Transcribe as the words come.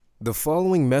The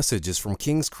following message is from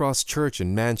King's Cross Church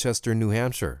in Manchester, New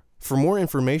Hampshire. For more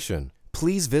information,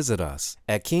 please visit us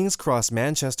at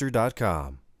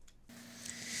kingscrossmanchester.com.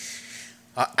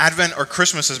 Advent or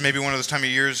Christmas is maybe one of those time of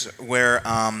years where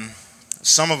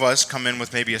some of us come in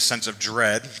with maybe a sense of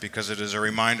dread because it is a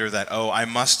reminder that, I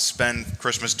must spend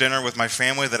Christmas dinner with my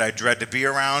family that I dread to be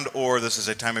around, or this is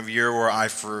a time of year where I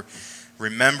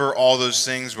remember all those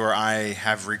things where I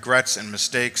have regrets and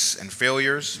mistakes and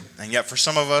failures. And yet for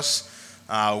some of us,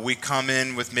 we come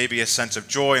in with maybe a sense of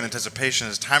joy and anticipation.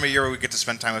 It's a time of year where we get to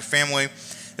spend time with family.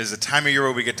 It's a time of year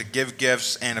where we get to give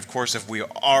gifts. And of course, if we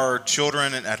are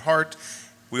children at heart,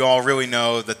 we all really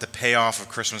know that the payoff of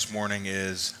Christmas morning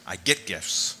is I get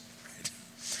gifts.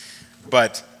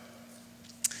 But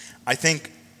I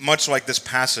think much like this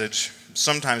passage,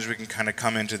 sometimes we can kind of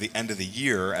come into the end of the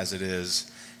year as it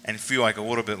is and feel like a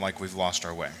little bit like we've lost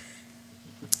our way.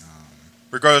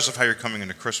 Regardless of how you're coming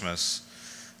into Christmas,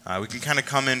 we can kind of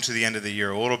come into the end of the year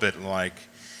a little bit like,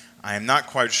 I am not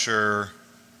quite sure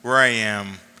where I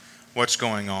am, what's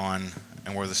going on,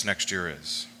 and where this next year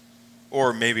is.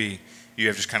 Or maybe you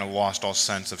have just kind of lost all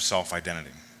sense of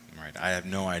self-identity. Right? I have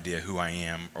no idea who I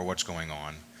am or what's going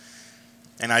on.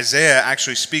 And Isaiah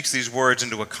actually speaks these words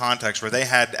into a context where they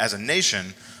had, as a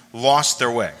nation, lost their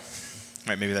way.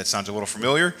 Right, maybe that sounds a little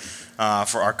familiar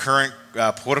for our current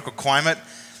political climate,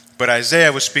 but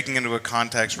Isaiah was speaking into a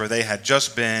context where they had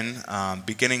just been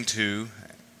beginning to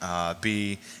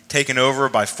be taken over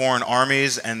by foreign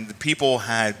armies, and the people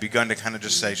had begun to kind of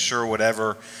just say, sure,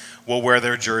 whatever, we'll wear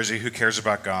their jersey, who cares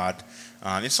about God?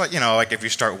 It's like, like if you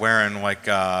start wearing like,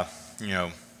 a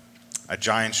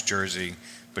Giants jersey,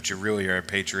 but you really are a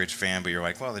Patriots fan, but you're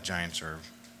like, well, the Giants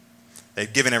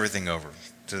they've given everything over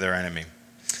to their enemy.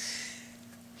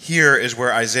 Here is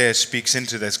where Isaiah speaks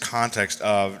into this context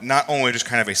of not only just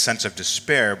kind of a sense of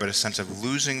despair, but a sense of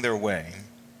losing their way.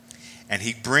 And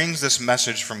he brings this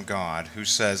message from God who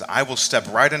says, I will step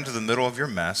right into the middle of your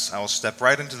mess. I will step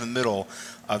right into the middle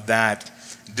of that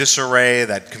disarray,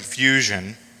 that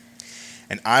confusion,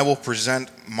 and I will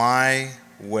present my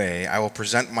way. I will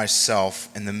present myself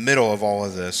in the middle of all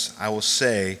of this. I will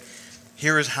say,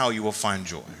 here is how you will find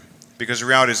joy. Because the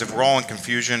reality is, if we're all in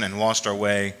confusion and lost our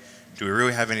way, do we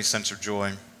really have any sense of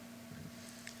joy?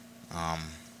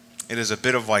 It is a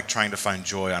bit of like trying to find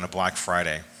joy on a Black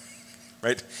Friday,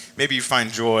 right? Maybe you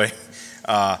find joy,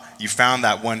 you found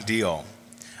that one deal.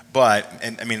 But,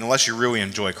 unless you really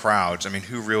enjoy crowds,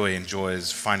 who really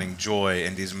enjoys finding joy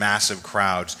in these massive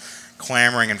crowds,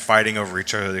 clamoring and fighting over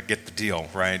each other to get the deal,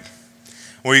 right?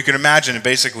 Well, you can imagine,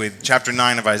 basically, chapter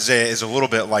 9 of Isaiah is a little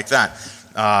bit like that.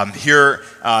 Here,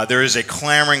 there is a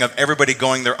clamoring of everybody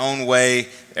going their own way.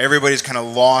 Everybody's kind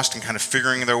of lost and kind of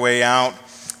figuring their way out.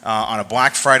 On a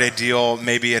Black Friday deal,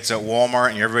 maybe it's at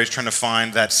Walmart and everybody's trying to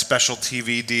find that special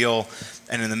TV deal.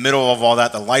 And in the middle of all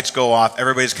that, the lights go off.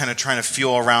 Everybody's kind of trying to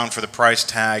feel around for the price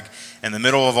tag. In the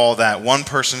middle of all that, one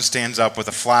person stands up with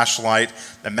a flashlight,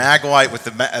 a mag light with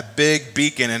a big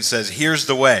beacon, and says, here's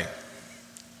the way.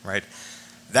 Right?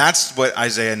 That's what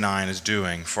Isaiah 9 is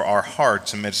doing for our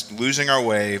hearts amidst losing our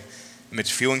way,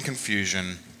 amidst feeling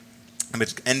confusion,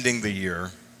 amidst ending the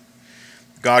year.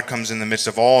 God comes in the midst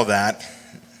of all of that,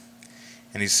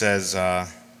 and he says,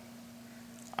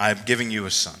 I'm giving you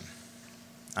a son.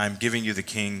 I'm giving you the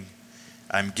king.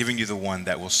 I'm giving you the one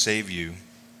that will save you,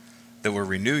 that will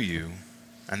renew you,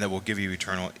 and that will give you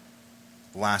eternal,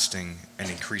 lasting, and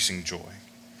increasing joy.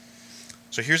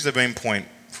 So here's the main point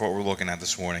for what we're looking at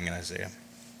this morning in Isaiah.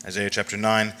 Isaiah chapter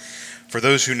 9, for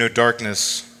those who know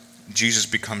darkness, Jesus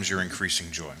becomes your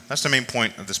increasing joy. That's the main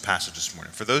point of this passage this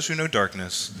morning. For those who know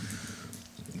darkness,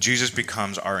 Jesus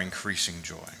becomes our increasing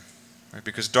joy. Right?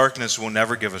 Because darkness will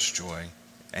never give us joy,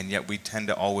 and yet we tend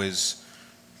to always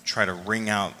try to wring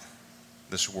out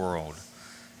this world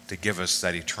to give us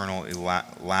that eternal,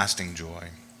 lasting joy.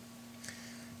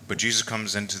 But Jesus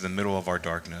comes into the middle of our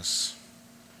darkness,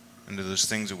 into those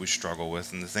things that we struggle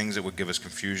with, and the things that would give us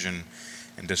confusion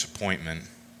and disappointment.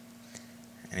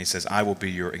 And he says, I will be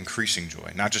your increasing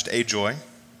joy. Not just a joy,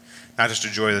 not just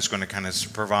a joy that's going to kind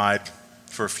of provide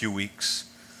for a few weeks,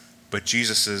 but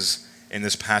Jesus is, in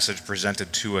this passage,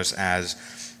 presented to us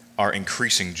as our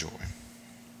increasing joy.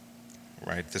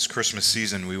 Right? This Christmas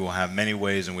season, we will have many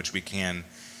ways in which we can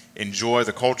enjoy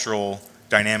the cultural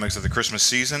dynamics of the Christmas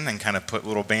season and kind of put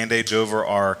little band-aids over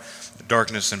our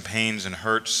darkness and pains and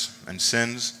hurts and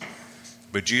sins.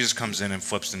 But Jesus comes in and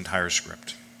flips the entire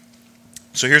script.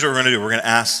 So here's what we're going to do. We're going to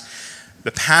ask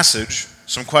the passage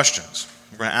some questions.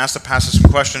 We're going to ask the passage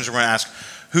some questions. We're going to ask,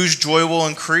 whose joy will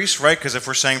increase, right? Because if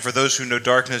we're saying for those who know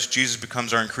darkness, Jesus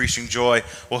becomes our increasing joy.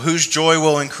 Well, whose joy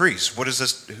will increase? What is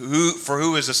this?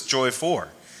 Who is this joy for?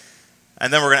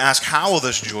 And then we're going to ask, how will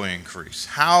this joy increase?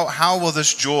 How will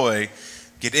this joy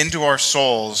get into our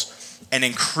souls and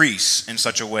increase in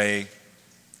such a way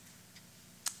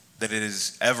that it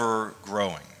is ever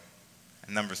growing?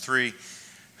 And number 3,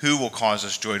 who will cause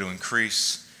this joy to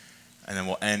increase? And then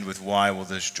we'll end with, why will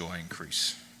this joy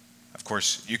increase? Of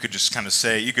course, you could just kind of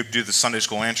say, you could do the Sunday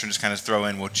school answer and just kind of throw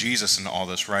in, well, Jesus into all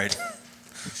this, right?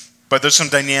 But there's some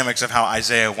dynamics of how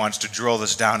Isaiah wants to drill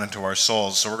this down into our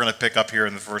souls. So we're going to pick up here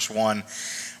in the verse 1.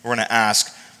 We're going to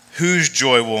ask, whose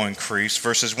joy will increase?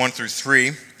 Verses 1 through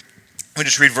 3. We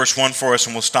just read verse 1 for us,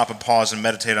 and we'll stop and pause and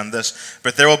meditate on this.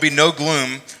 But there will be no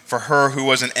gloom for her who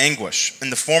was in anguish. In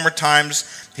the former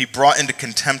times, he brought into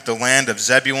contempt the land of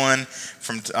Zebulun.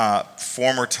 From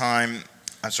former time,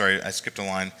 I'm sorry, I skipped a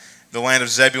line. The land of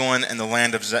Zebulun and the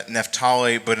land of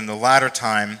Naphtali. But in the latter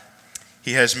time,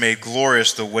 he has made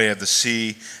glorious the way of the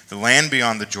sea, the land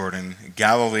beyond the Jordan,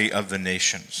 Galilee of the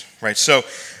nations. Right. So,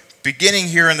 beginning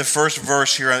here in the first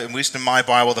verse here, at least in my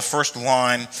Bible, the first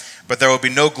line, but there will be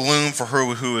no gloom for her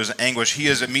who is in anguish. He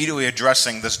is immediately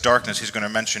addressing this darkness he's going to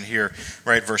mention here,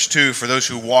 right? Verse 2, for those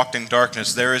who walked in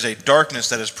darkness, there is a darkness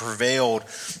that has prevailed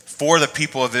for the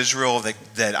people of Israel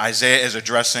that Isaiah is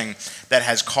addressing that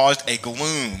has caused a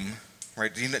gloom,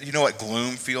 right? Do you know what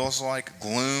gloom feels like?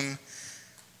 Gloom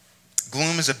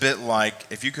is a bit like,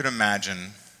 if you could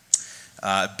imagine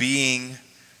being,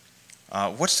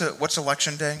 what's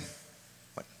election day?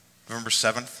 What, November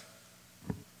 7th?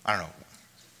 I don't know.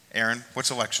 Aaron,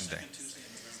 what's election day?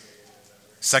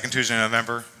 Second Tuesday in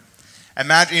November.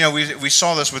 Imagine, we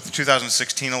saw this with the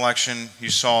 2016 election. You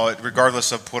saw it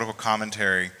regardless of political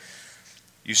commentary.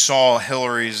 You saw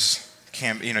Hillary's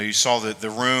camp. You saw the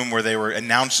room where they were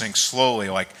announcing slowly,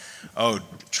 like, oh,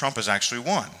 Trump has actually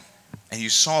won. And you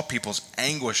saw people's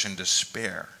anguish and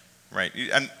despair, right?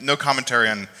 And no commentary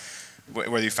on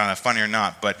whether you found that funny or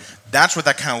not, but that's what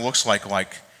that kind of looks like,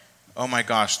 oh my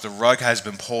gosh, the rug has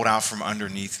been pulled out from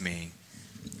underneath me,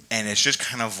 and it's just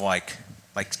kind of like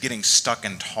getting stuck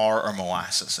in tar or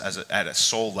molasses at a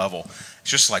soul level.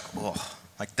 It's just like, ugh.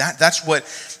 Like that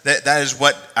is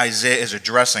what Isaiah is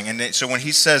addressing. And so when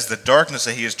he says the darkness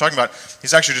that he is talking about,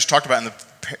 he's actually just talked about in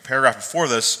the paragraph before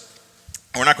this.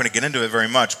 We're not going to get into it very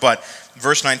much, but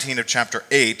verse 19 of chapter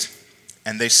 8,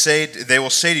 and they will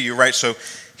say to you, right, so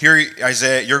here,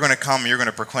 Isaiah, you're going to come and you're going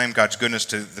to proclaim God's goodness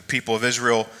to the people of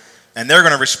Israel, and they're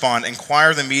going to respond,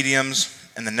 inquire the mediums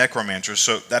and the necromancers.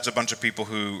 So that's a bunch of people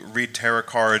who read tarot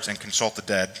cards and consult the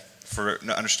dead for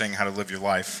understanding how to live your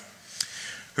life,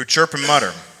 who chirp and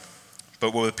mutter,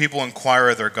 but will the people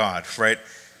inquire their God, right?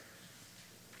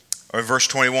 Or verse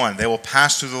 21, they will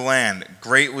pass through the land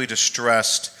greatly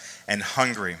distressed and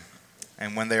hungry,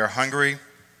 and when they are hungry,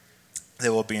 they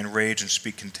will be enraged and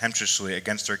speak contemptuously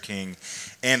against their king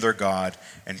and their God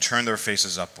and turn their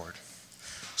faces upward.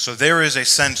 So there is a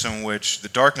sense in which the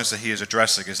darkness that he is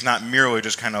addressing is not merely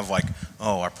just kind of like,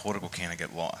 oh, our political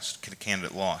candidate lost.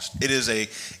 It is a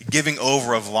giving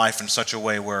over of life in such a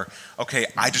way where, okay,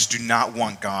 I just do not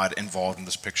want God involved in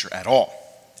this picture at all.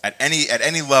 At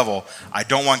any level, I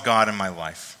don't want God in my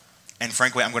life. And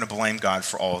frankly, I'm going to blame God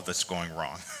for all of this going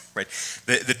wrong. Right?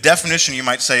 The definition, you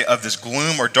might say, of this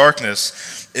gloom or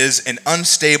darkness is an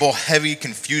unstable, heavy,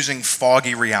 confusing,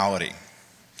 foggy reality,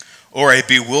 or a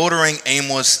bewildering,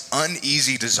 aimless,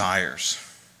 uneasy desires,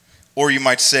 or you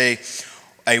might say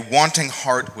a wanting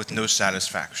heart with no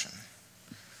satisfaction.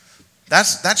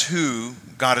 That's who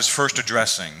God is first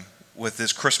addressing with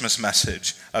this Christmas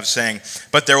message of saying,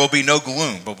 but there will be no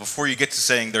gloom. But before you get to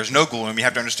saying there's no gloom, you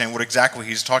have to understand what exactly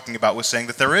he's talking about with saying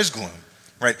that there is gloom,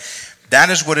 right? That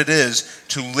is what it is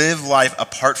to live life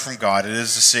apart from God. It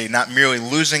is to say not merely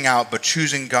losing out, but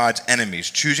choosing God's enemies,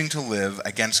 choosing to live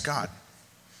against God.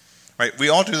 Right? We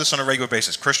all do this on a regular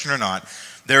basis, Christian or not.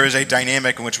 There is a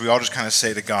dynamic in which we all just kind of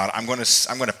say to God, I'm going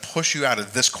to push you out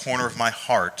of this corner of my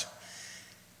heart,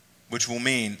 which will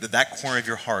mean that corner of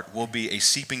your heart will be a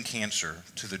seeping cancer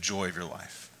to the joy of your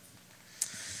life.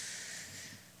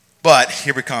 But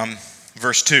here we come,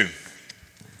 verse 2.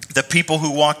 The people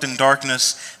who walked in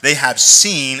darkness, they have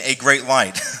seen a great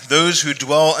light. Those who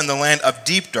dwell in the land of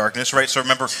deep darkness, right? So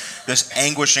remember this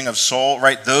anguishing of soul,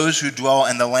 right? Those who dwell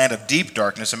in the land of deep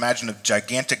darkness, imagine a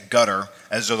gigantic gutter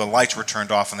as though the lights were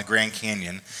turned off in the Grand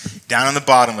Canyon. Down on the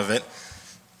bottom of it,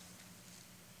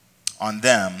 on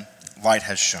them, light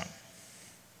has shone.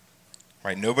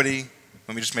 Right? Nobody,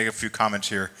 let me just make a few comments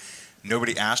here.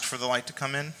 Nobody asked for the light to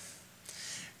come in.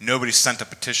 Nobody sent a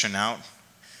petition out.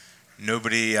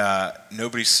 Nobody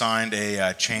signed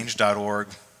a change.org.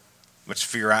 Let's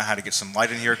figure out how to get some light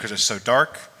in here because it's so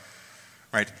dark,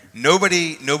 right?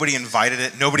 Nobody invited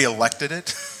it. Nobody elected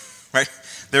it, right?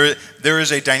 There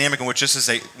is a dynamic in which this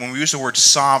is when we use the word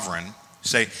sovereign,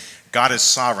 say God is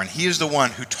sovereign. He is the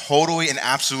one who totally and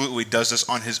absolutely does this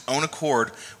on his own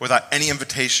accord without any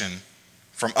invitation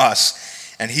from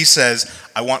us. And he says,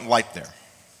 I want light there.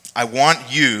 I want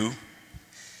you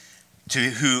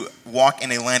who walk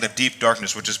in a land of deep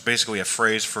darkness, which is basically a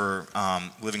phrase for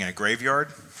living in a graveyard.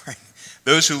 Right?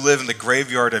 Those who live in the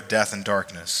graveyard of death and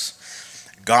darkness.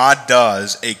 God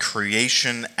does a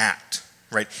creation act.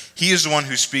 Right? He is the one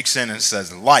who speaks in and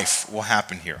says, life will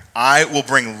happen here. I will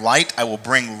bring light. I will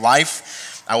bring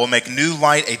life. I will make new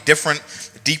light, a different,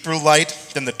 deeper light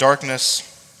than the darkness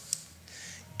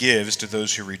gives to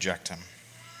those who reject him.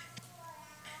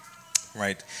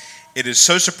 Right? It is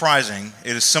so surprising.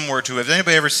 It is similar to, has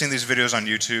anybody ever seen these videos on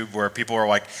YouTube where people are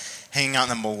like hanging out in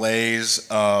the malaise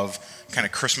of kind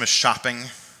of Christmas shopping,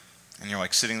 and you're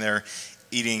like sitting there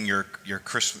eating your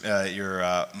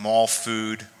mall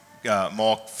food,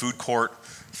 mall food court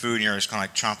food, and you're just kind of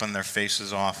like chomping their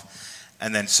faces off,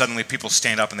 and then suddenly people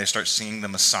stand up and they start singing the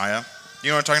Messiah. You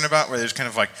know what I'm talking about? Where there's kind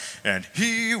of like, and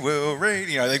he will reign.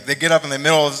 You know, they get up in the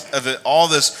middle of all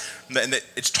this, and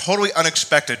it's totally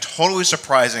unexpected, totally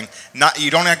surprising.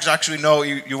 You don't actually know.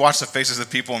 You watch the faces of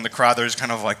the people in the crowd. They're just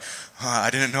kind of like,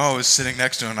 I didn't know I was sitting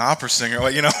next to an opera singer.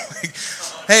 Like, you know, like,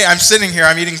 hey, I'm sitting here.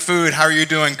 I'm eating food. How are you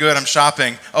doing? Good. I'm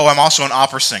shopping. Oh, I'm also an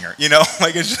opera singer. You know,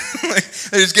 like it's just, like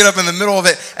they just get up in the middle of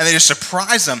it and they just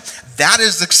surprise them. That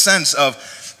is the sense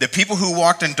of the people who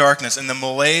walked in darkness in the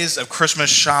malaise of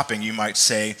Christmas shopping, you might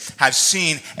say, have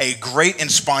seen a great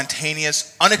and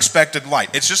spontaneous, unexpected light.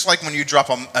 It's just like when you drop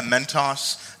a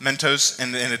Mentos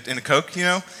in a Coke, you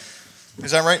know?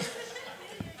 Is that right?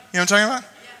 You know what I'm talking about?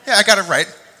 Yeah, I got it right.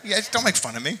 Yeah, don't make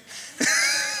fun of me.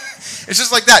 It's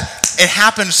just like that. It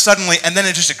happens suddenly, and then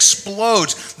it just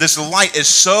explodes. This light is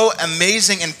so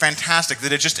amazing and fantastic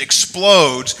that it just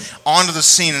explodes onto the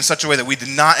scene in such a way that we did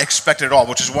not expect it at all,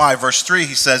 which is why, verse 3,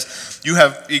 he says,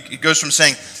 it goes from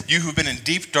saying, you who've been in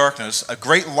deep darkness, a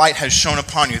great light has shone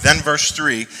upon you. Then verse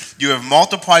 3, you have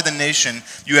multiplied the nation,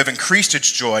 you have increased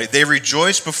its joy. They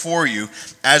rejoice before you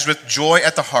as with joy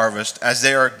at the harvest, as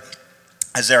they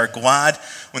are glad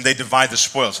when they divide the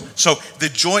spoils. So the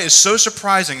joy is so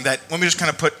surprising that, let me just kind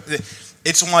of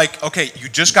it's like, okay, you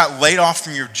just got laid off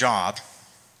from your job.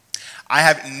 I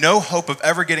have no hope of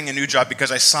ever getting a new job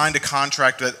because I signed a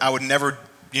contract that I would never,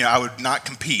 I would not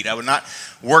compete. I would not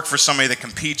work for somebody that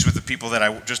competes with the people that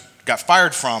I just got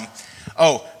fired from.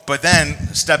 Oh, but then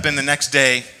step in the next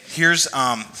day, here's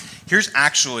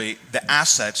actually the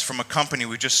assets from a company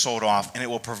we just sold off, and it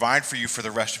will provide for you for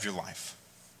the rest of your life.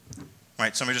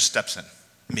 Right? Somebody just steps in.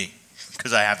 Me.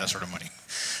 Because I have that sort of money.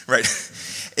 Right?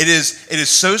 It is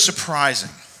so surprising.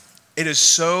 It is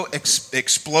so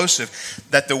explosive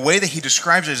that the way that he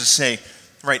describes it is to say,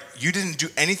 right, you didn't do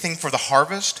anything for the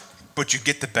harvest, but you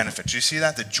get the benefits. You see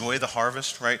that? The joy of the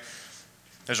harvest, right?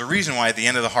 There's a reason why at the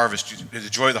end of the harvest, the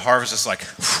joy of the harvest is like,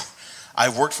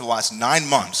 I've worked for the last 9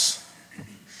 months,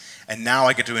 and now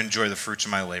I get to enjoy the fruits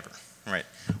of my labor. Right?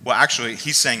 Well, actually,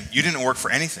 he's saying you didn't work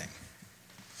for anything.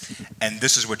 And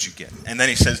this is what you get. And then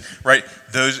he says, right,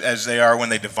 those as they are when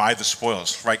they divide the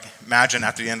spoils. Right? Imagine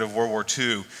after the end of World War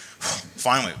II,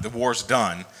 finally, the war's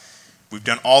done. We've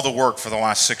done all the work for the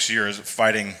last 6 years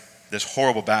fighting this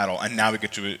horrible battle, and now we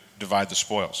get to divide the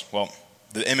spoils. Well,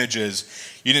 the image is,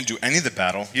 you didn't do any of the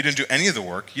battle, you didn't do any of the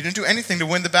work, you didn't do anything to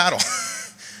win the battle.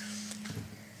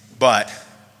 But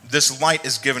this light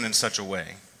is given in such a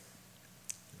way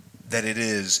that it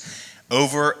is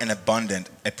over and abundant,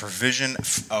 a provision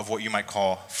of what you might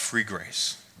call free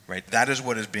grace, right? That is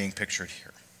what is being pictured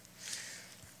here.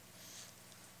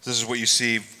 This is what you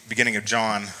see beginning of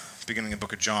the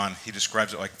book of John. He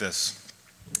describes it like this.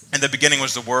 In the beginning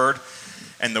was the Word,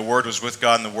 and the Word was with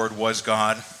God, and the Word was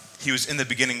God. He was in the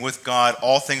beginning with God.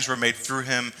 All things were made through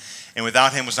him, and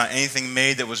without him was not anything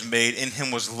made that was made. In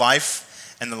him was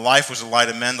life, and the life was the light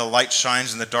of men. The light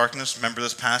shines in the darkness. Remember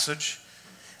this passage?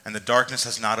 And the darkness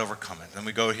has not overcome it. Then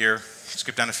we go here,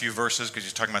 skip down a few verses because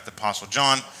he's talking about the Apostle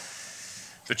John.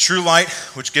 The true light,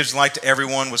 which gives light to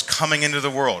everyone, was coming into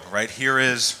the world, right? Here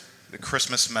is the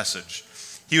Christmas message.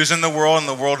 He was in the world, and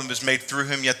the world was made through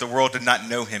him, yet the world did not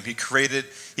know him. He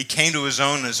came to his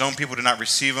own, and his own people did not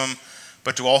receive him.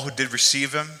 But to all who did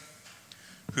receive him,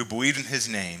 who believed in his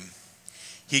name,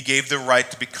 he gave the right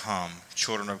to become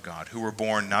children of God, who were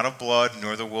born not of blood,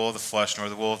 nor the will of the flesh, nor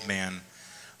the will of man,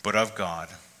 but of God.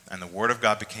 And the Word of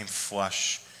God became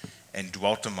flesh and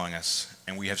dwelt among us,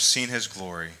 and we have seen his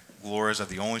glory, glories of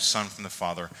the only Son from the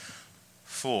Father,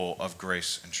 full of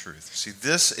grace and truth. See,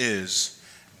 this is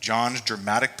John's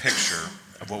dramatic picture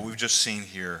of what we've just seen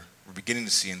here. We're beginning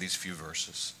to see in these few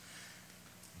verses.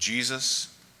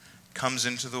 Jesus comes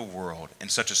into the world in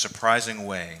such a surprising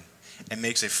way and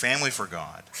makes a family for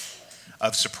God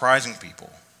of surprising people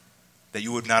that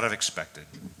you would not have expected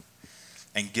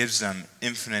and gives them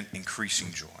infinite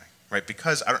increasing joy, right?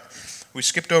 Because we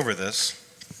skipped over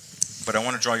this, but I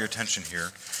want to draw your attention here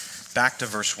back to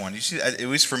verse 1. You see, at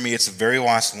least for me, it's the very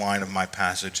last line of my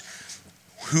passage.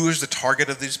 Who is the target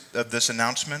of this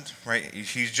announcement, right?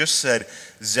 He just said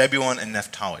Zebulun and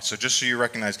Naphtali. So just so you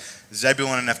recognize,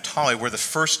 Zebulun and Naphtali were the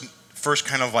first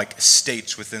kind of like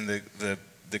states within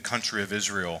the country of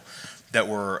Israel that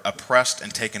were oppressed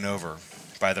and taken over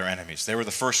by their enemies. They were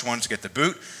the first ones to get the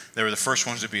boot. They were the first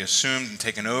ones to be assumed and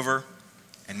taken over.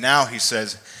 And now he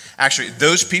says, actually,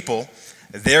 those people,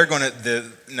 they're going to,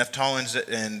 the Naphtali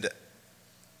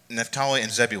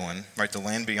and Zebulun, right, the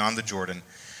land beyond the Jordan,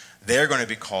 they're going to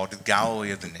be called the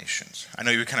Galilee of the nations. I know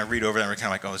you kind of read over that and we're kind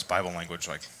of like, oh, it's Bible language.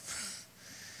 Like,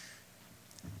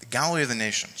 the Galilee of the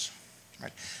nations,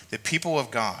 right? The people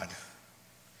of God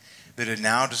that are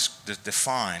now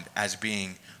defined as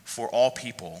being for all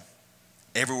people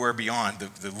everywhere beyond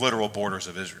the literal borders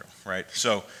of Israel, right?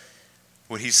 So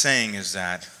what he's saying is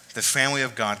that the family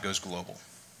of God goes global.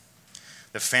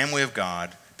 The family of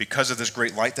God, because of this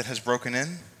great light that has broken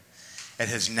in, it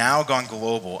has now gone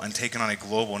global and taken on a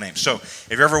global name. So if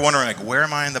you're ever wondering, like, where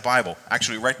am I in the Bible?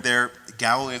 Actually, right there,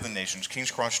 Galilee of the Nations,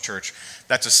 King's Cross Church,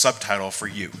 that's a subtitle for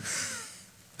you.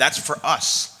 That's for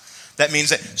us. That means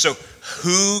that, so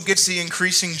who gets the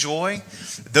increasing joy?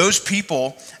 Those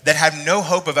people that have no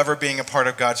hope of ever being a part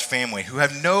of God's family, who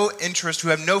have no interest, who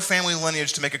have no family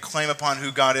lineage to make a claim upon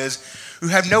who God is, who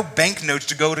have no banknotes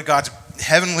to go to God's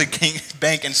heavenly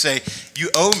bank and say, you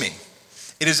owe me.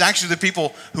 It is actually the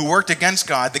people who worked against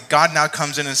God that God now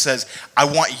comes in and says, I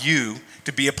want you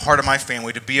to be a part of my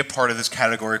family, to be a part of this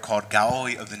category called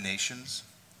Galilee of the Nations,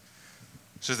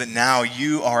 so that now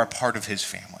you are a part of his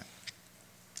family.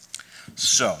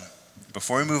 So,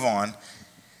 before we move on,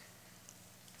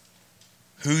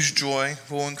 whose joy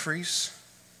will increase?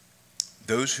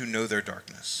 Those who know their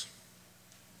darkness.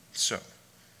 So,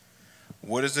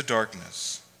 what is the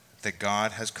darkness that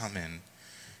God has come in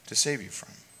to save you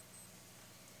from?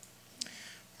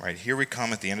 Right, here we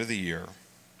come at the end of the year,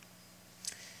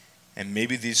 and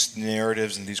maybe these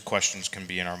narratives and these questions can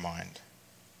be in our mind.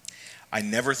 I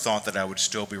never thought that I would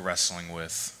still be wrestling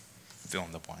with fill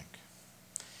in the blank.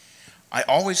 I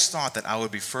always thought that I would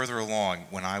be further along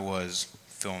when I was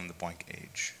fill in the blank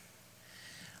age.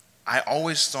 I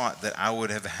always thought that I would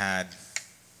have had,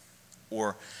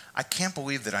 or I can't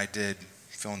believe that I did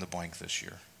fill in the blank this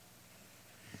year.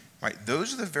 Right,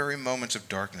 those are the very moments of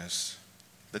darkness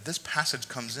that this passage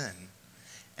comes in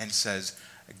and says,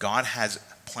 God has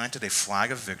planted a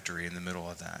flag of victory in the middle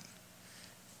of that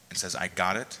and says, I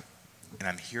got it, and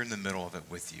I'm here in the middle of it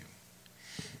with you.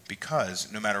 Because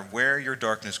no matter where your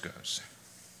darkness goes,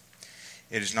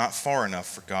 it is not far enough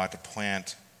for God to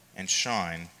plant and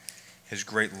shine his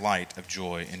great light of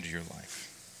joy into your life.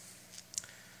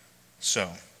 So,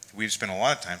 we've spent a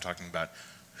lot of time talking about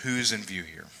who's in view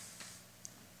here.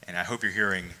 And I hope you're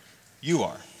hearing, you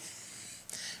are.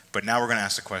 But now we're going to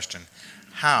ask the question,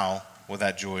 how will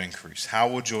that joy increase? How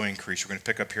will joy increase? We're going to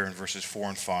pick up here in verses 4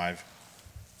 and 5.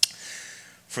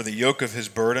 For the yoke of his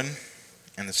burden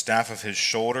and the staff of his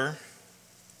shoulder,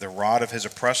 the rod of his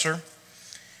oppressor,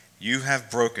 you have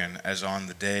broken as on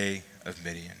the day of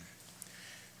Midian.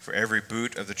 For every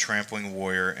boot of the trampling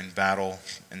warrior in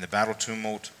the battle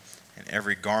tumult, and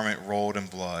every garment rolled in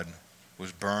blood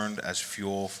was burned as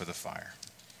fuel for the fire.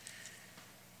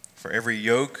 For every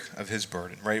yoke of his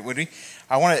burden, right? What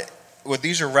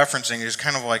these are referencing is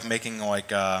kind of like making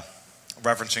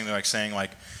referencing like saying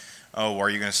like, oh, are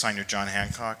you going to sign your John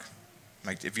Hancock?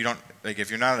 Like if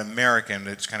you're not an American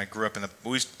that's kind of grew up at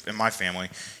least in my family,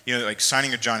 you know, like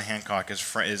signing your John Hancock is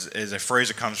a phrase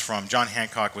that comes from John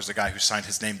Hancock was the guy who signed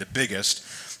his name the biggest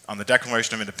on the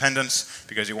Declaration of Independence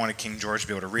because he wanted King George to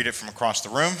be able to read it from across the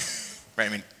room, right? I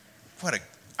mean,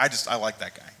 I like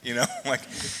that guy, you know, like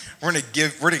we're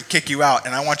gonna kick you out,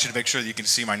 and I want you to make sure that you can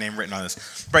see my name written on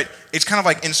this. Right? It's kind of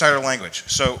like insider language.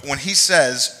 So when he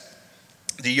says,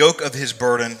 "The yoke of his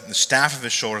burden, the staff of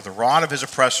his shoulder, the rod of his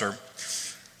oppressor,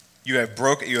 you have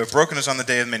broken us on the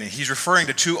day of Midian," he's referring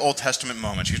to two Old Testament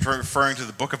moments. He's referring to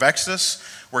the book of Exodus,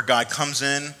 where God comes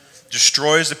in,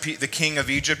 destroys the king of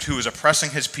Egypt who is oppressing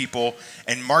his people,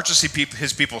 and marches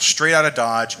his people straight out of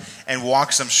Dodge and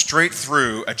walks them straight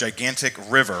through a gigantic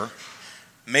river,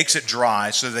 makes it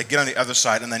dry so that they get on the other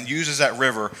side, and then uses that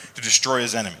river to destroy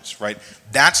his enemies, right?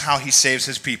 That's how he saves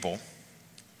his people,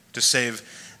 to save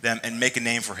them and make a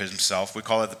name for himself. We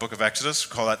call that the book of Exodus.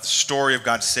 We call that the story of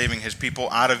God saving his people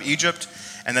out of Egypt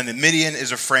And then the Midian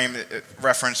is a frame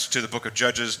reference to the book of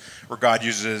Judges, where God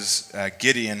uses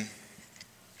Gideon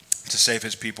to save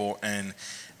his people in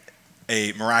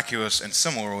a miraculous and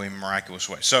similarly miraculous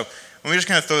way. So let me just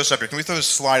kind of throw this up here. Can we throw this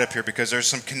slide up here, because there's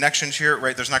some connections here,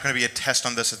 right? There's not going to be a test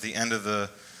on this at the end of the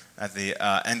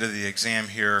end of the exam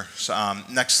here. So,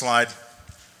 next slide.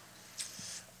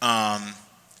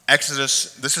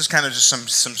 Exodus. This is kind of just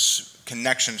some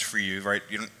connections for you, right?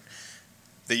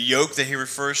 The yoke that he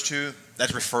refers to,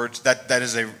 that's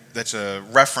a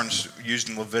reference used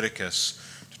in Leviticus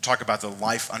to talk about the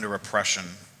life under oppression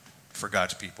for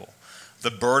God's people.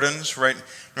 The burdens, right?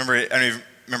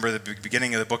 Remember the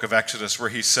beginning of the book of Exodus where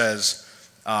he says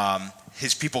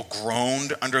his people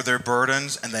groaned under their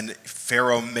burdens, and then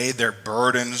Pharaoh made their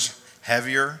burdens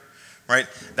heavier, right?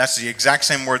 That's the exact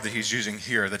same word that he's using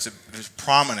here. That's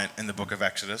prominent in the book of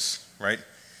Exodus, right?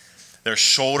 Their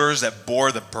shoulders that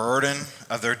bore the burden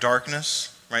of their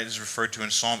darkness, right, is referred to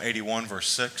in Psalm 81, verse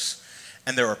 6.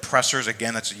 And their oppressors,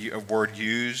 again, that's a word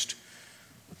used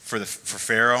for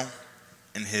Pharaoh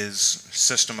in his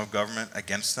system of government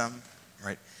against them,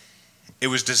 right? It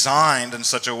was designed in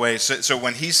such a way, so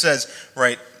when he says,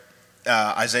 right,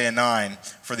 Isaiah 9,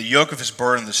 for the yoke of his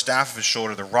burden, the staff of his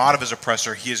shoulder, the rod of his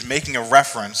oppressor, he is making a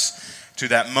reference to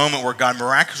that moment where God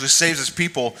miraculously saves his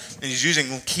people, and he's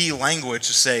using key language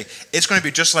to say, it's going to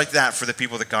be just like that for the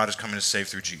people that God is coming to save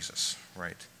through Jesus,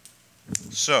 right?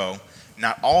 So,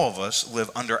 not all of us live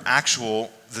under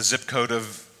the zip code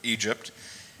of Egypt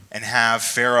and have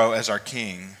Pharaoh as our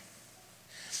king,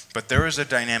 but there is a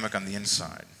dynamic on the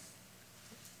inside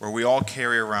where we all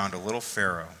carry around a little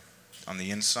Pharaoh on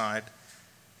the inside,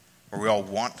 where we all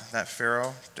want that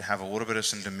Pharaoh to have a little bit of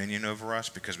some dominion over us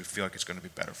because we feel like it's going to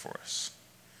be better for us.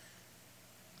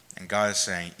 And God is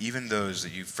saying, even those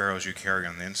Pharaohs you carry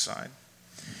on the inside,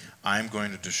 I'm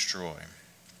going to destroy,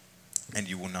 and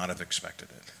you will not have expected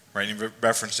it. Right? In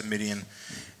reference to Midian,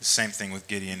 the same thing with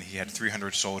Gideon. He had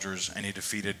 300 soldiers, and he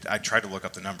defeated, I tried to look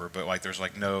up the number, but there's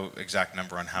no exact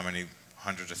number on how many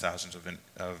hundreds of thousands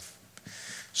of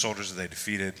soldiers that they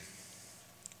defeated.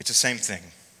 It's the same thing.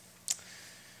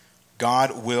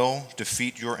 God will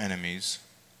defeat your enemies,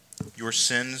 your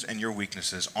sins and your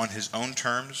weaknesses on his own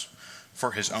terms,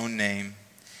 for his own name,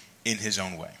 in his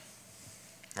own way.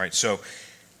 Right? So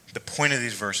the point of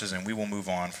these verses, and we will move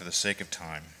on for the sake of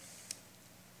time,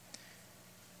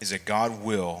 is that God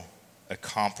will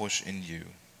accomplish in you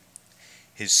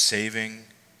his saving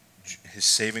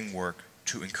work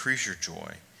to increase your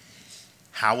joy.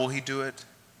 How will he do it?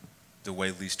 The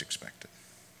way least expected.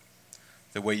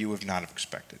 The way you would not have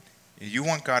expected. You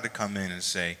want God to come in and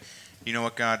say, you know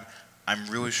what, God, I'm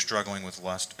really struggling with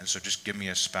lust, and so just give me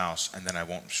a spouse, and then I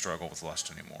won't struggle with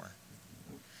lust anymore.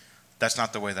 That's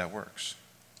not the way that works.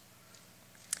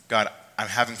 God, I'm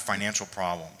having financial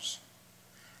problems,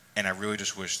 and I really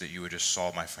just wish that you would just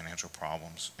solve my financial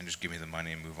problems and just give me the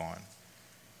money and move on.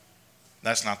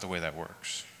 That's not the way that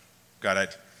works. God,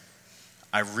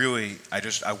 I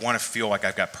want to feel like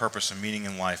I've got purpose and meaning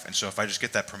in life, and so if I just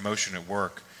get that promotion at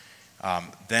work,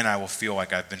 then I will feel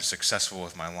like I've been successful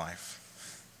with my life.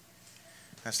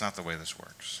 That's not the way this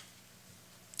works.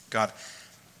 God,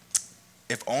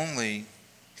 if only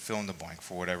fill in the blank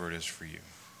for whatever it is for you.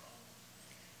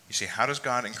 You see, how does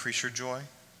God increase your joy?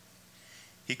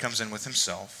 He comes in with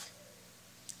himself.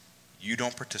 You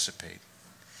don't participate.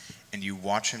 And you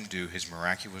watch him do his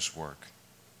miraculous work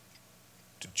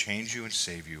to change you and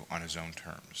save you on his own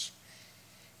terms.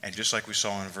 And just like we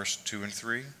saw in verse 2 and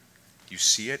 3, you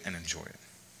see it and enjoy it.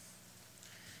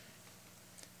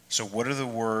 So what are the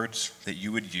words that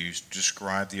you would use to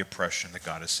describe the oppression that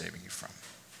God is saving you from?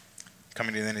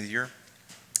 Coming to the end of the year,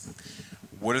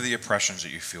 what are the oppressions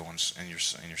that you feel in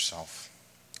yourself?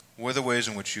 What are the ways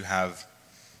in which you have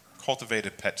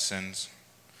cultivated pet sins,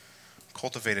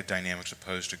 cultivated dynamics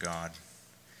opposed to God,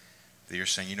 that you're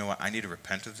saying, you know what, I need to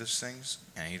repent of these things,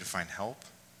 and I need to find help,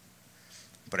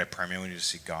 but I primarily need to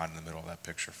see God in the middle of that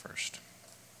picture first.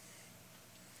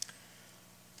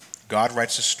 God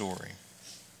writes a story.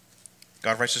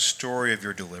 God writes a story of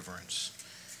your deliverance.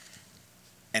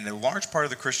 And a large part of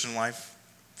the Christian life,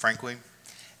 frankly,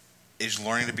 is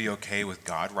learning to be okay with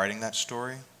God writing that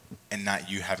story and not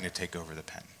you having to take over the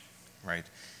pen, right?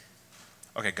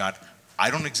 Okay, God, I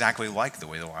don't exactly like the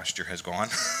way the last year has gone.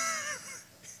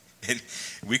 And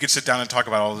we could sit down and talk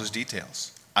about all those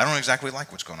details. I don't exactly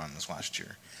like what's going on this last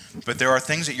year. But there are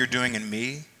things that you're doing in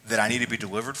me that I need to be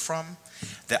delivered from,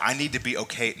 that I need to be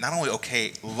okay, not only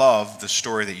okay, love the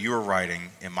story that you are writing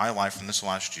in my life from this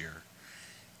last year,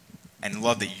 and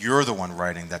love that you're the one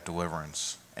writing that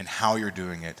deliverance and how you're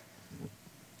doing it,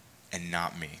 and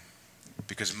not me.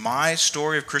 Because my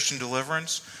story of Christian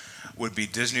deliverance, would be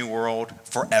Disney World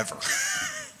forever,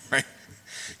 right?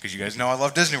 Because you guys know I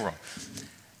love Disney World.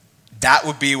 That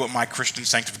would be what my Christian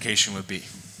sanctification would be.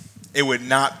 It would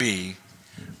not be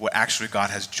what actually God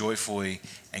has joyfully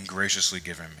and graciously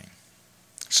given me.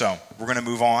 So we're going to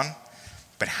move on,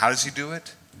 but how does he do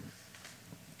it?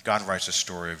 God writes a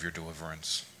story of your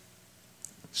deliverance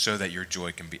so that your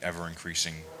joy can be ever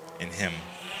increasing in him.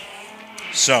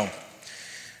 So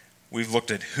we've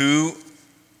looked at who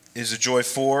is the joy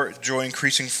for, joy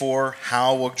increasing for,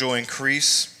 how will joy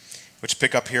increase, which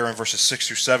pick up here in verses 6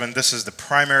 through 7. This is the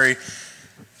primary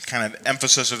kind of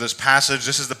emphasis of this passage.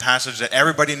 This is the passage that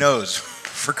everybody knows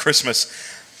for Christmas.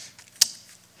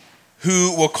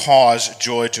 Who will cause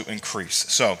joy to increase?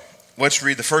 So let's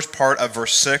read the first part of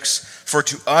verse 6. For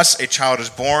to us a child is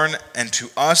born, and to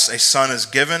us a son is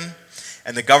given,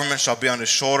 and the government shall be on his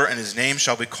shoulder, and his name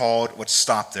shall be called. Let's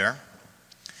stop there.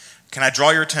 Can I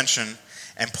draw your attention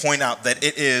and point out that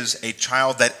it is a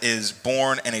child that is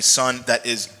born and a son that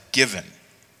is given,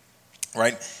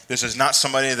 right? This is not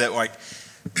somebody that like,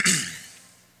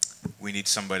 we need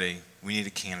a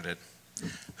candidate.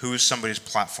 Who is somebody's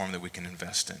platform that we can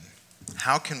invest in?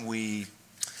 How can we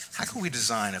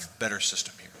design a better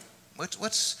system here?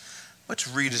 Let's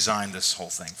redesign this whole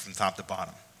thing from top to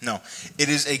bottom. No, it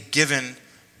is a given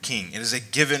king. It is a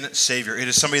given savior. It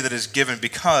is somebody that is given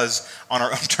because on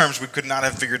our own terms we could not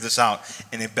have figured this out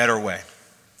in a better way.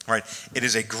 Right? It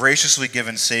is a graciously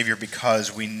given savior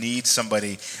because we need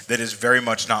somebody that is very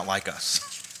much not like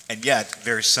us and yet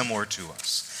very similar to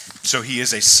us. So he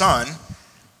is a son,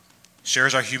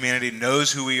 shares our humanity,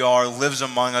 knows who we are, lives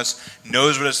among us,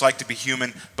 knows what it's like to be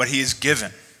human, but he is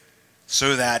given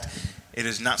so that it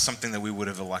is not something that we would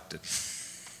have elected.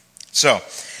 So,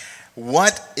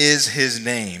 what is his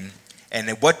name and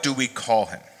what do we call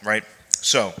him, right?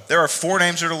 So, there are 4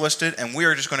 names that are listed, and we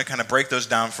are just going to kind of break those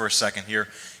down for a second here.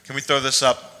 Can we throw this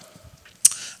up?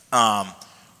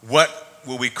 What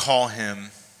will we call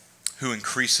him who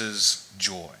increases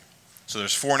joy? So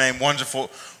there's 4 names: Wonderful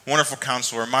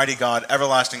Counselor, Mighty God,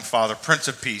 Everlasting Father, Prince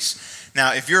of Peace.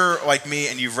 Now, if you're like me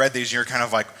and you've read these, and you're kind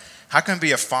of like, how can it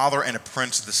be a father and a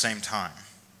prince at the same time?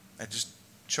 I just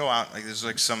chill out. Like there's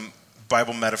like some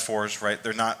Bible metaphors, right?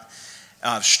 They're not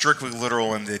strictly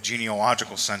literal in the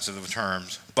genealogical sense of the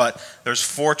terms, but there's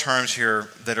 4 terms here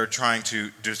that are trying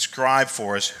to describe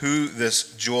for us who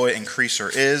this joy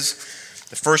increaser is.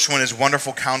 The first one is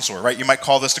Wonderful Counselor, right? You might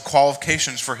call this the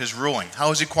qualifications for his ruling.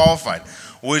 How is he qualified?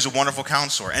 Well, he's a wonderful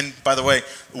counselor. And by the way,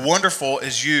 wonderful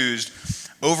is used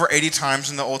over 80 times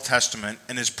in the Old Testament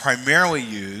and is primarily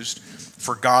used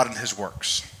for God and his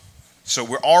works. So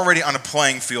we're already on a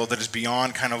playing field that is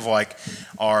beyond kind of like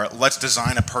our let's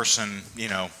design a person,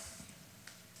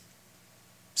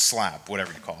 slab,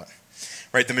 whatever you call it.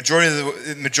 Right? The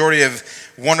majority of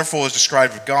wonderful is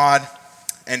described with God.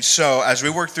 And so as we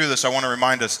work through this, I want to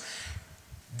remind us,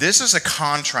 this is a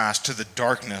contrast to the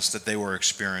darkness that they were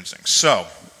experiencing. So,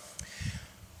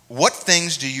 what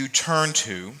things do you turn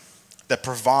to that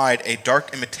provide a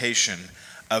dark imitation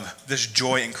of this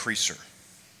joy increaser?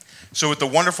 So with the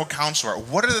Wonderful Counselor,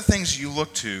 what are the things you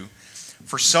look to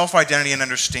for self-identity and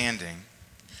understanding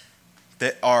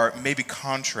that are maybe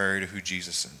contrary to who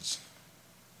Jesus is,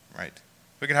 right?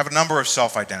 We can have a number of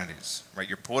self-identities, right?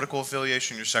 Your political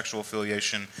affiliation, your sexual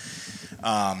affiliation,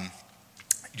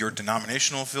 your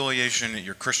denominational affiliation,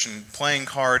 your Christian playing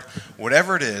card,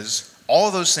 whatever it is, all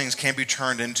of those things can be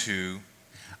turned into,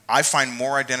 I find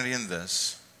more identity in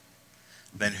this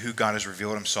than who God has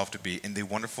revealed himself to be in the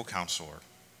Wonderful Counselor,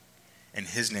 in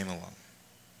his name alone.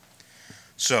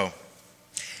 So,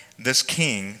 this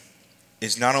king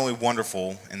is not only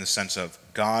wonderful in the sense of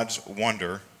God's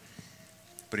wonder,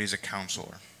 but he's a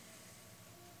counselor.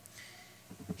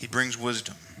 He brings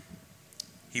wisdom.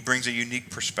 He brings a unique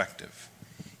perspective.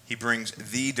 He brings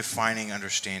the defining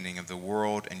understanding of the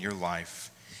world and your life,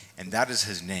 and that is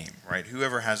his name, right?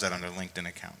 Whoever has that on their LinkedIn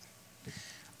account.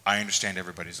 I understand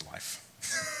everybody's life.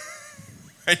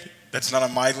 Right? That's not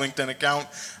on my LinkedIn account.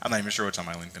 I'm not even sure what's on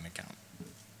my LinkedIn account.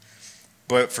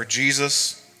 But for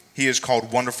Jesus, he is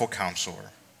called Wonderful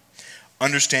Counselor.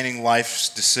 Understanding life's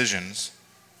decisions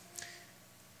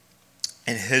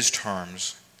in his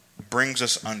terms brings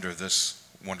us under this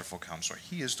Wonderful Counselor.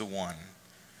 He is the one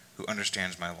who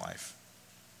understands my life.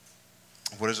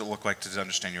 What does it look like to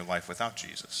understand your life without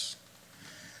Jesus?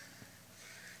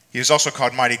 He is also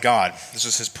called Mighty God. This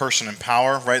is his person and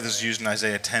power, right? This is used in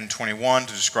Isaiah 10:21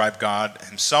 to describe God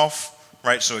himself,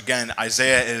 right? So again,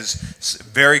 Isaiah is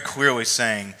very clearly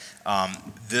saying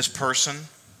this person,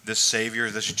 this Savior,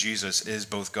 this Jesus is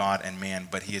both God and man,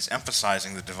 but he is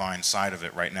emphasizing the divine side of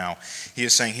it right now. He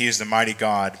is saying he is the mighty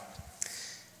God.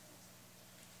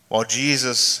 While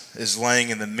Jesus is laying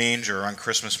in the manger on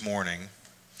Christmas morning,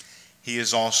 he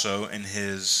is also in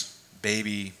his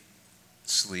baby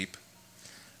sleep,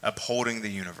 upholding the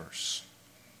universe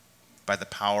by the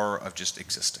power of just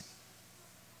existing.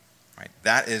 Right?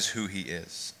 That is who he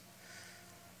is.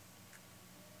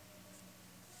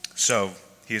 So,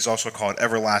 he is also called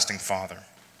Everlasting Father.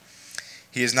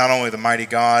 He is not only the mighty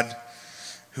God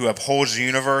who upholds the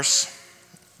universe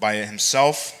by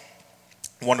himself,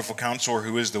 Wonderful Counselor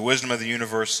who is the wisdom of the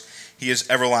universe, he is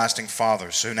Everlasting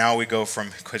Father. So now we go from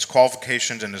his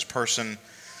qualifications and his person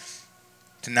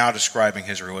to now describing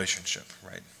his relationship,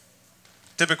 right?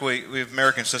 Typically, we have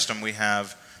American system, we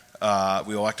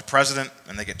elect a president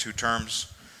and they get 2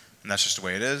 terms, and that's just the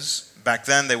way it is. Back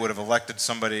then, they would have elected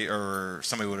somebody, or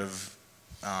somebody would have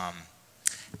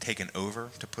taken over,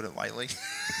 to put it lightly.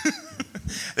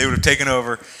 They would have taken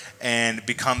over and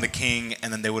become the king,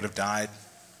 and then they would have died.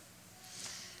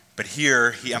 But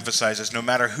here, he emphasizes no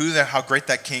matter how great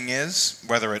that king is,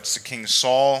 whether it's the King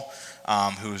Saul,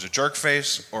 who is a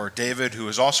jerkface, or David, who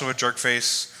is also a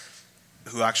jerkface,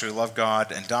 who actually loved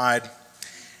God and died,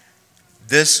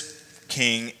 this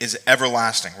king is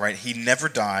everlasting, right? He never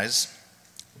dies,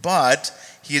 but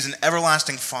he is an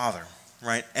everlasting Father,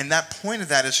 right? And that point of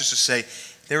that is just to say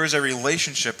there is a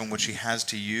relationship in which he has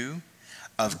to you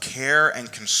of care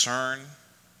and concern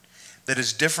that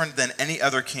is different than any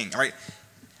other king, right?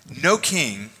 No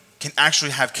king can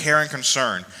actually have care and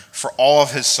concern for all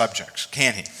of his subjects,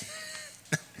 can he?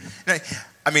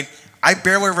 I mean, I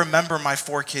barely remember my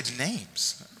 4 kids'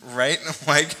 names, right?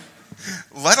 Like,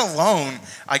 let alone,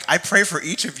 I pray for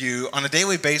each of you on a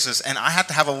daily basis, and I have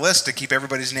to have a list to keep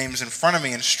everybody's names in front of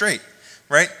me and straight,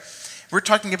 right? We're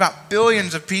talking about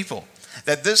billions of people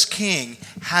that this king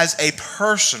has a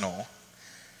personal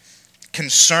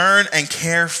concern and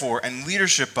care for and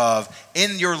leadership of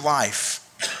in your life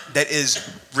that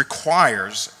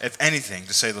requires, if anything,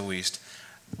 to say the least,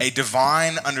 a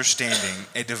divine understanding,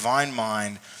 a divine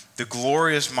mind, the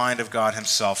glorious mind of God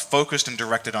himself focused and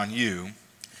directed on you,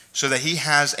 so that he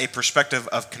has a perspective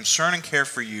of concern and care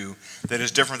for you that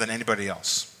is different than anybody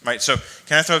else. Right? So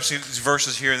can I throw up these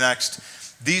verses here next?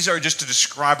 These are just to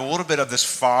describe a little bit of this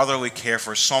fatherly care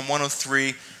for Psalm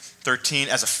 103:13.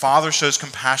 As a father shows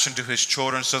compassion to his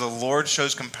children, so the Lord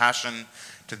shows compassion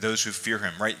to those who fear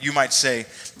him. Right? You might say,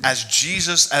 as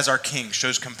Jesus, as our King,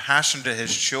 shows compassion to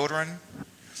his children,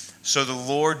 so the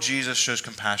Lord Jesus shows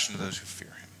compassion to those who fear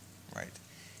him. Right?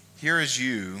 Here is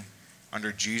you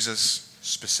under Jesus'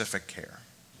 specific care.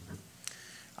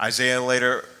 Isaiah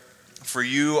later, for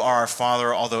you are our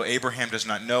Father, although Abraham does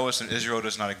not know us and Israel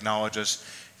does not acknowledge us.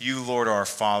 You, Lord, are our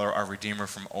Father, our Redeemer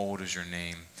from old is your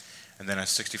name. And then at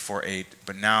 64:8,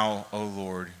 but now, O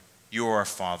Lord, you are our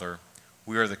Father,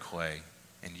 we are the clay,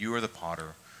 and you are the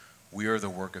potter, we are the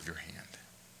work of your hand.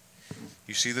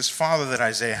 You see, this Father that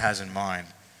Isaiah has in mind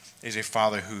is a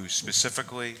Father who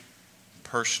specifically,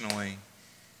 personally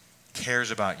cares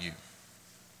about you,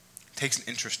 takes an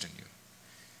interest in you.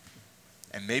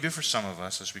 And maybe for some of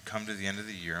us, as we come to the end of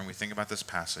the year and we think about this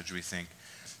passage, we think,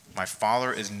 my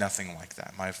father is nothing like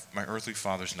that. My earthly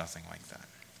father is nothing like that.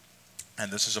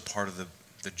 And this is a part of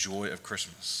the joy of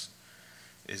Christmas,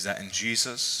 is that in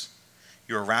Jesus,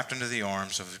 you are wrapped into the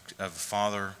arms of a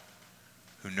Father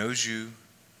who knows you,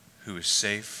 who is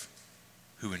safe,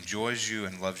 who enjoys you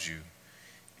and loves you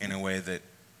in a way that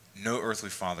no earthly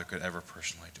father could ever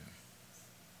personally do.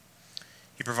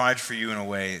 He provides for you in a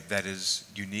way that is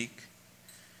unique.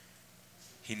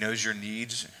 He knows your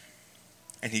needs,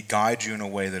 and he guides you in a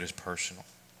way that is personal,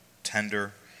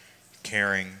 tender,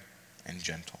 caring, and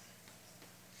gentle.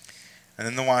 And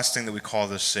then the last thing that we call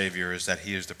this Savior is that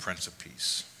he is the Prince of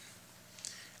Peace.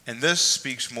 And this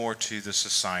speaks more to the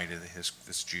society that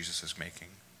this Jesus is making.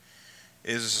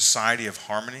 It is a society of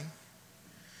harmony.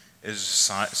 It is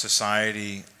a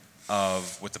society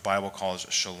of what the Bible calls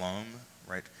shalom,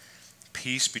 right?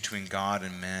 Peace between God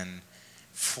and men,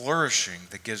 flourishing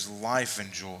that gives life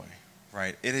and joy,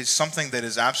 right? It is something that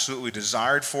is absolutely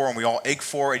desired for, and we all ache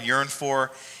for and yearn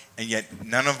for, and yet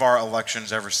none of our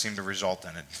elections ever seem to result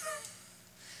in it.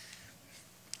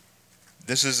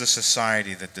 This is the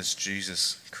society that this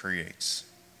Jesus creates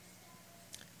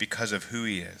because of who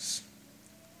he is.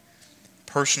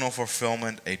 Personal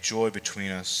fulfillment, a joy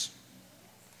between us.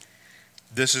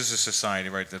 This is a society,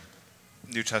 right? The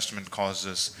New Testament calls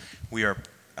this, we are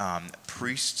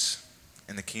priests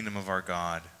in the kingdom of our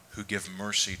God who give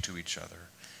mercy to each other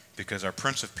because our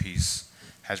Prince of Peace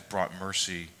has brought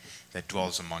mercy that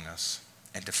dwells among us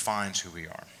and defines who we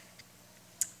are.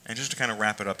 And just to kind of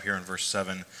wrap it up here in verse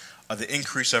 7, of the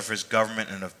increase of his government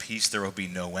and of peace there will be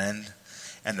no end.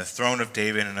 and the throne of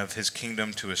David and of his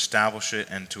kingdom, to establish it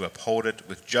and to uphold it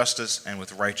with justice and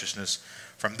with righteousness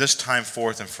from this time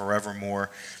forth and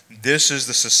forevermore. This is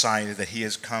the society that he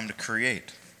has come to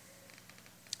create.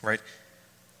 Right?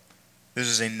 This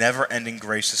is a never-ending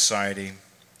grace society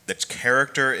that's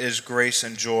character is grace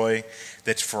and joy,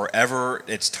 that's forever,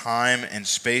 its time and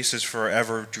space is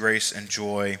forever grace and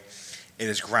joy. It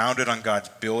is grounded on God's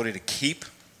ability to keep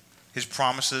his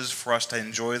promises for us to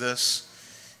enjoy this,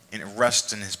 and it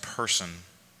rests in his person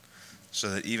so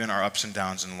that even our ups and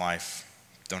downs in life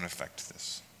don't affect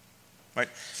this. Right?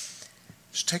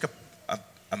 Just take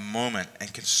a moment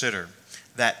and consider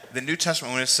that the New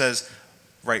Testament, when it says,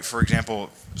 right, for example,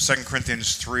 2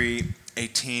 Corinthians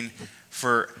 3:18,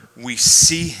 for we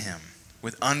see him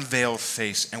with unveiled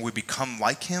face and we become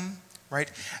like him,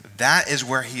 right? That is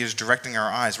where he is directing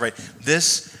our eyes, right?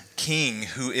 This king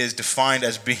who is defined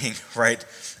as being, right,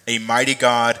 a mighty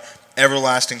God,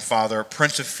 everlasting Father,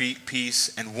 Prince of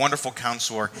Peace, and wonderful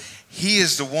counselor, he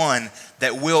is the one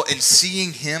that will, in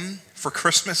seeing him for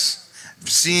Christmas,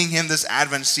 seeing him this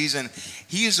Advent season,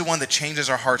 he is the one that changes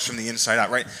our hearts from the inside out,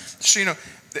 right? So,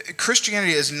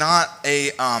 Christianity is not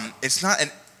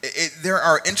there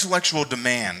are intellectual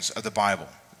demands of the Bible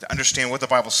to understand what the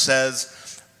Bible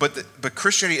says, but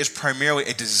Christianity is primarily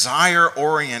a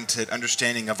desire-oriented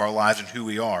understanding of our lives and who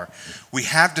we are. We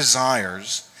have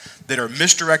desires that are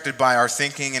misdirected by our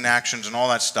thinking and actions and all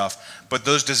that stuff, but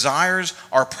those desires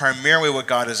are primarily what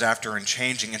God is after and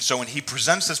changing. And so when he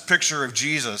presents this picture of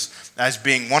Jesus as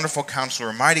being wonderful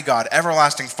counselor, mighty God,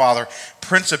 everlasting Father,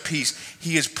 Prince of Peace,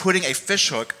 he is putting a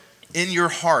fishhook in your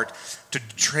heart to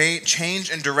change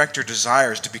and direct your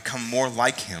desires to become more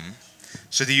like him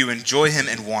so that you enjoy him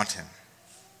and want him.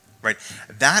 Right?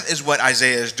 That is what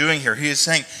Isaiah is doing here. He is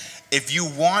saying, if you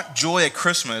want joy at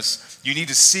Christmas, you need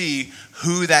to see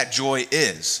who that joy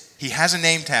is. He has a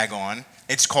name tag on.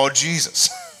 It's called Jesus.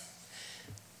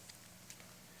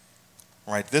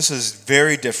 Right? This is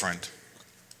very different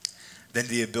than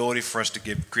the ability for us to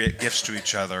give gifts to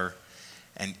each other.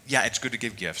 And yeah, it's good to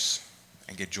give gifts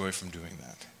and get joy from doing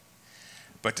that.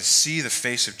 But to see the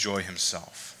face of joy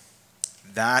himself,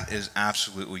 that is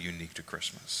absolutely unique to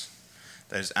Christmas.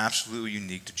 That is absolutely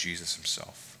unique to Jesus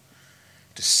himself.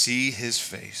 To see his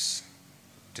face,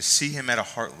 to see him at a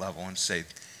heart level and say,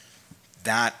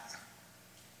 that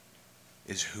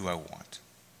is who I want.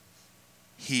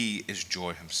 He is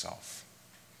joy himself.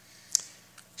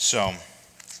 So,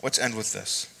 let's end with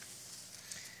this.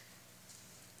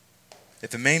 If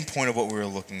the main point of what we are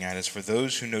looking at is for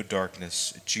those who know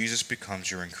darkness, Jesus becomes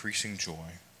your increasing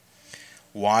joy.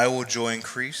 Why will joy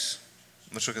increase?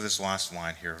 Let's look at this last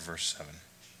line here, verse 7.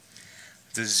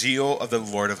 The zeal of the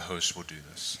Lord of hosts will do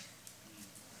this.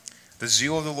 The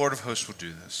zeal of the Lord of hosts will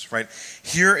do this, right?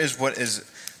 Here is what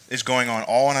is going on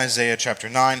all in Isaiah chapter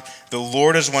 9. The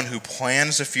Lord is one who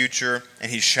plans the future,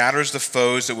 and he shatters the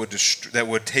foes that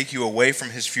would take you away from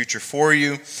his future for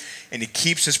you, and he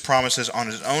keeps his promises on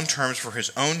his own terms for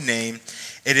his own name.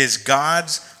 It is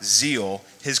God's zeal,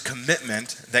 his commitment,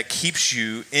 that keeps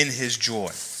you in his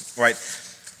joy, right?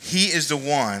 He is the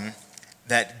one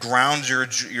that grounds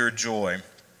your joy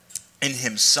in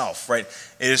himself, right?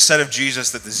 It is said of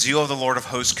Jesus that the zeal of the Lord of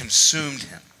hosts consumed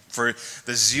him. For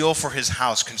the zeal for his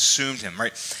house consumed him,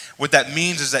 right? What that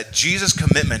means is that Jesus'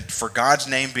 commitment for God's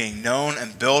name being known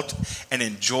and built and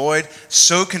enjoyed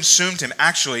so consumed him.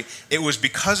 Actually, it was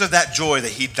because of that joy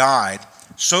that he died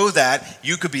so that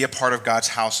you could be a part of God's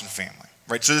house and family,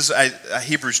 right? So this is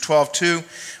Hebrews 12:2,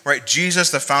 right? Jesus,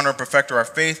 the founder and perfecter of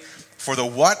our faith, for the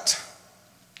what?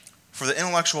 For the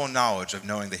intellectual knowledge of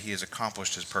knowing that he has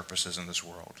accomplished his purposes in this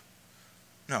world.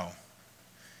 No.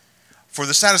 For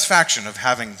the satisfaction of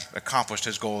having accomplished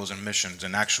his goals and missions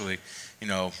and actually,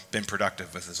 been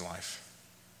productive with his life.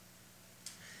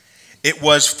 It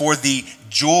was for the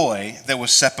joy that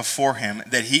was set before him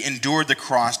that he endured the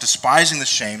cross, despising the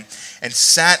shame, and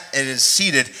is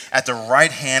seated at the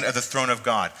right hand of the throne of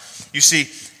God. You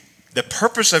see, the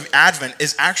purpose of Advent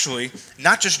is actually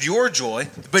not just your joy,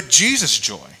 but Jesus'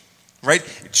 joy. Right?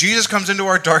 Jesus comes into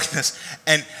our darkness,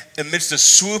 and amidst a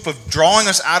swoop of drawing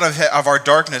us out of our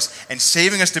darkness and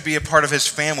saving us to be a part of his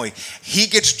family, he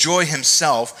gets joy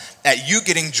himself at you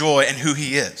getting joy in who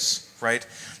he is. Right?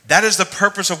 That is the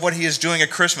purpose of what he is doing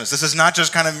at Christmas. This is not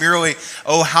just kind of merely,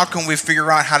 how can we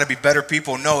figure out how to be better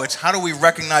people? No, it's how do we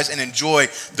recognize and enjoy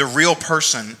the real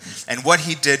person and what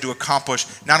he did to accomplish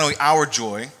not only our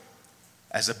joy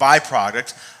as a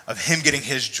byproduct of him getting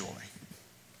his joy.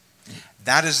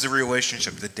 That is the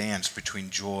relationship, the dance between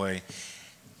joy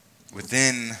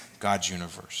within God's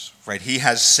universe, right? He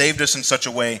has saved us in such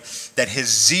a way that his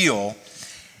zeal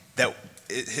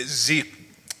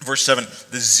Verse 7,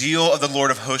 the zeal of the Lord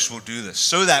of hosts will do this,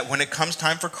 so that when it comes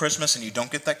time for Christmas and you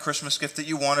don't get that Christmas gift that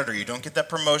you wanted, or you don't get that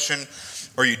promotion,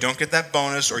 or you don't get that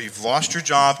bonus, or you've lost your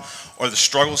job, or the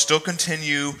struggles still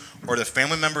continue, or the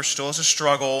family member still has a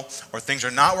struggle, or things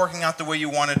are not working out the way you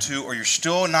wanted to, or you're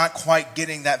still not quite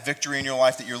getting that victory in your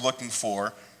life that you're looking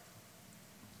for,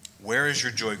 where is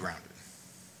your joy grounded?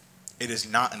 It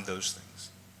is not in those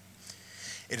things.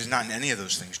 It is not in any of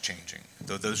those things changing,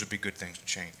 though those would be good things to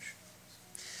change.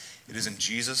 It is in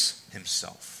Jesus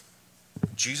himself.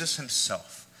 Jesus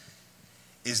himself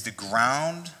is the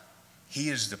ground. He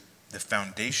is the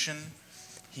foundation.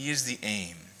 He is the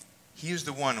aim. He is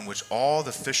the one in which all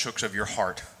the fishhooks of your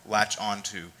heart latch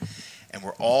onto and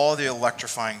where all the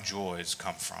electrifying joys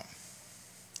come from.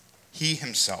 He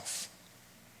himself.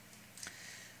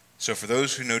 So for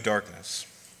those who know darkness,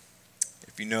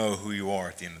 if you know who you are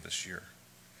at the end of this year,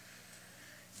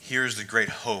 here's the great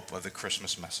hope of the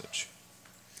Christmas message.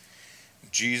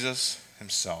 Jesus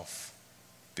himself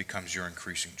becomes your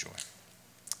increasing joy.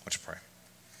 Let's pray.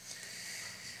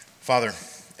 Father,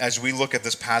 as we look at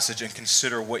this passage and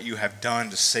consider what you have done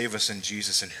to save us in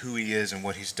Jesus and who he is and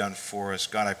what he's done for us,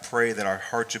 God, I pray that our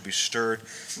hearts would be stirred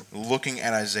looking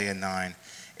at Isaiah 9,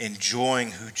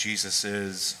 enjoying who Jesus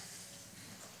is.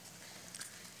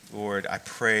 Lord, I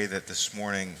pray that this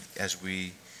morning as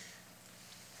we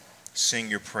sing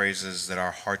your praises, that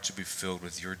our hearts would be filled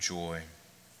with your joy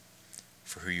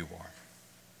for who you are.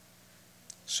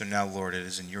 So now, Lord, it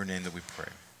is in your name that we pray.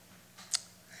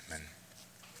 Amen.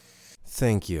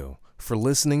 Thank you for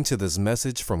listening to this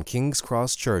message from King's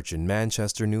Cross Church in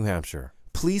Manchester, New Hampshire.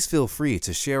 Please feel free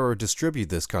to share or distribute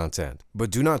this content,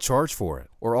 but do not charge for it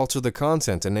or alter the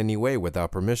content in any way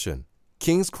without permission.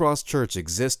 King's Cross Church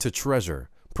exists to treasure,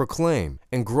 proclaim,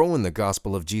 and grow in the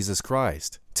gospel of Jesus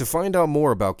Christ. To find out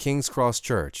more about King's Cross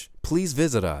Church, please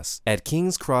visit us at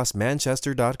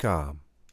kingscrossmanchester.com.